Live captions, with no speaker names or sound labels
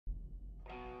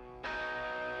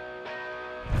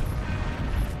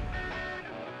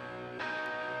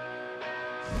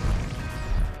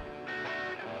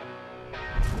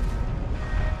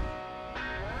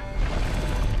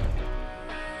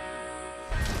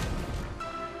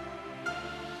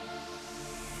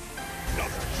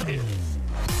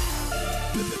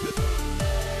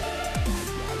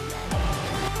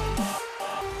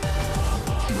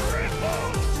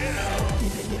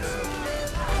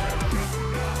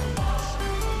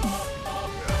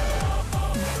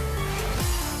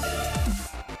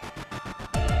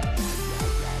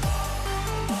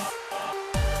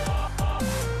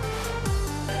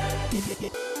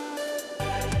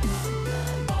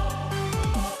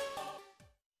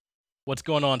What's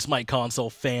going on, SMITE console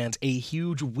fans? A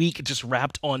huge week just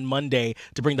wrapped on Monday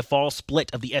to bring the fall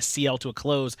split of the SCL to a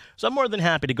close, so I'm more than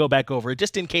happy to go back over it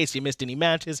just in case you missed any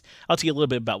matches. I'll tell you a little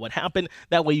bit about what happened.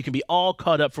 That way you can be all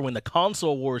caught up for when the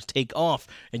console wars take off,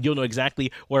 and you'll know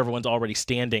exactly where everyone's already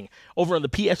standing. Over on the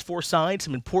PS4 side,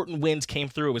 some important wins came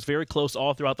through. It was very close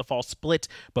all throughout the fall split,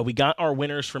 but we got our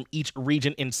winners from each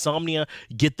region. Insomnia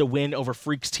get the win over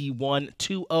Freaks T1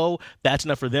 2-0. That's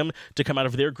enough for them to come out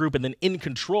of their group, and then In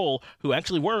Control, who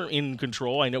actually were in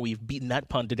control. I know we've beaten that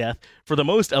pun to death for the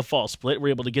most of fall split. We're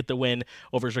able to get the win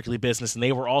over Strictly Business, and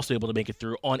they were also able to make it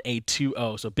through on a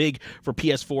 2-0. So big for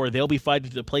PS4. They'll be fighting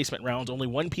to the placement rounds. Only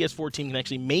one PS4 team can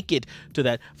actually make it to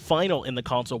that final in the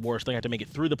console war, so they have to make it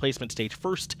through the placement stage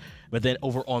first. But then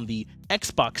over on the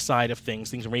Xbox side of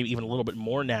things are maybe even a little bit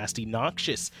more nasty.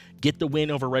 Noxious get the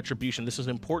win over Retribution. This was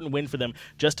an important win for them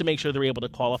just to make sure they're able to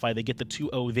qualify. They get the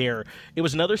 2-0 there. It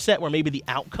was another set where maybe the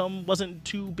outcome wasn't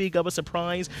too big of a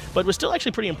surprise, but it was still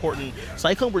actually pretty important.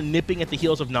 Cyclone were nipping at the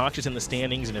heels of Noxious in the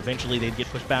standings, and eventually they'd get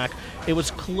pushed back. It was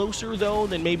closer, though,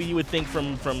 than maybe you would think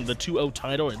from the 2-0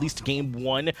 title, or at least game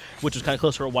one, which was kind of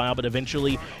close for a while, but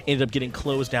eventually ended up getting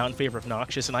closed down in favor of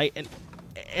Noxious. And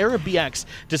ArabX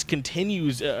just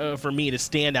continues for me to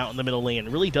stand out in the middle lane.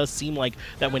 It really does seem like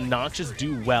that when Noxious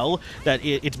do well, that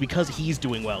it's because he's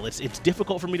doing well. It's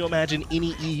difficult for me to imagine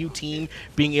any EU team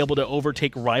being able to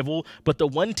overtake Rival, but the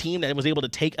one team that was able to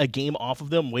take a game off of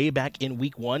them way back in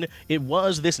week one, it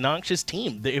was this Noxious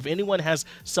team. If anyone has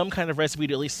some kind of recipe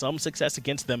to at least some success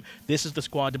against them, this is the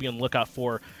squad to be on the lookout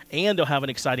for, and they'll have an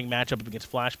exciting matchup up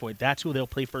against Flashpoint. That's who they'll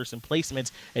play first in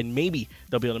placements, and maybe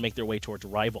they'll be able to make their way towards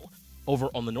Rival. Over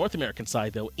on the North American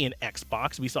side, though, in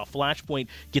Xbox, we saw Flashpoint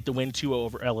get the win 2-0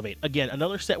 over Elevate. Again,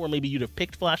 another set where maybe you'd have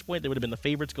picked Flashpoint. They would have been the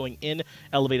favorites going in.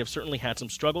 Elevate have certainly had some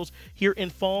struggles here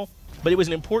in fall, but it was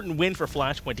an important win for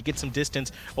Flashpoint to get some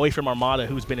distance away from Armada,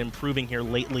 who's been improving here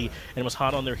lately and was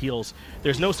hot on their heels.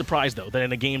 There's no surprise, though, that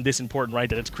in a game this important, right,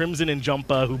 that it's Crimson and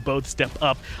Jumpa who both step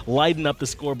up, lighten up the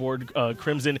scoreboard.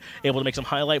 Crimson able to make some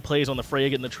highlight plays on the Freya,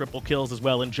 getting the triple kills as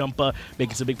well, and Jumpa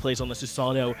making some big plays on the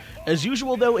Susano. As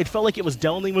usual, though, it felt like it was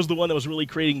Delny was the one that was really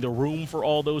creating the room for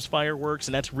all those fireworks,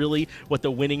 and that's really what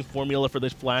the winning formula for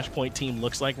this Flashpoint team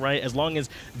looks like, right? As long as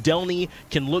Delny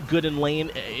can look good in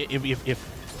lane,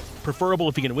 if preferable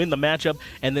if he can win the matchup,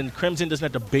 and then Crimson doesn't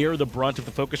have to bear the brunt of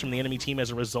the focus from the enemy team as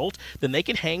a result, then they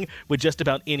can hang with just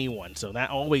about anyone. So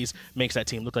that always makes that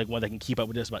team look like one that can keep up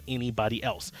with just about anybody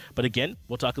else. But again,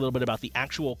 we'll talk a little bit about the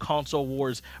actual console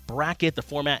wars bracket, the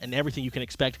format, and everything you can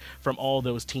expect from all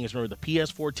those teams. Remember, the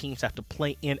PS4 teams have to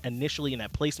play in initially in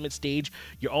that placement stage.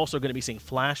 You're also going to be seeing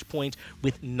Flashpoint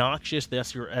with Noxious.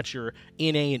 That's your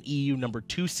NA and EU number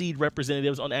 2 seed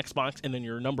representatives on Xbox, and then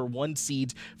your number 1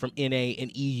 seeds from NA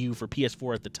and EU for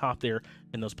PS4 at the top there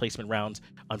in those placement rounds.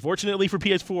 Unfortunately for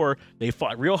PS4, they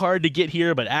fought real hard to get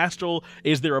here, but Astral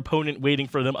is their opponent waiting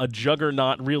for them. A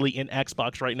juggernaut really in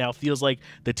Xbox right now. Feels like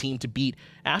the team to beat.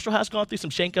 Astral has gone through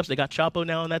some shakeups. They got Chapo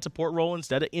now in that support role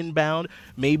instead of inbound,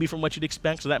 maybe from what you'd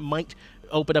expect, so that might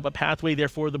open up a pathway there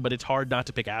for them, but it's hard not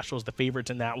to pick Astral as the favorites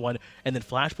in that one. And then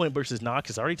Flashpoint versus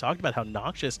Noxious. I already talked about how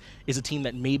Noxious is a team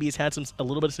that maybe has had a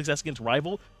little bit of success against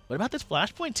Rival. What about this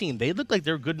Flashpoint team? They look like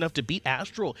they're good enough to beat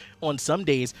Astral on some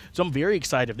days, so I'm very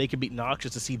excited if they can beat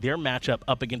Noxious to see their matchup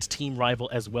up against Team Rival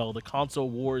as well. The console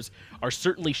wars are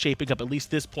certainly shaping up, at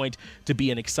least this point, to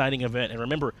be an exciting event. And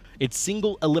remember, it's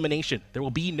single elimination. There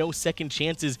will be no second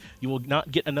chances. You will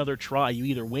not get another try. You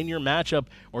either win your matchup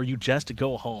or you just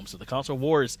go home. So the console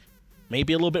wars may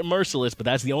be a little bit merciless, but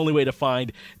that's the only way to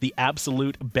find the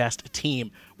absolute best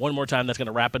team. One more time, that's going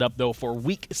to wrap it up, though, for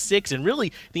Week 6 and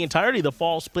really the entirety of the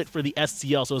fall split for the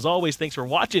SCL. So as always, thanks for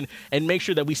watching, and make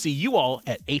sure that we see you all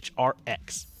at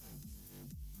HRX.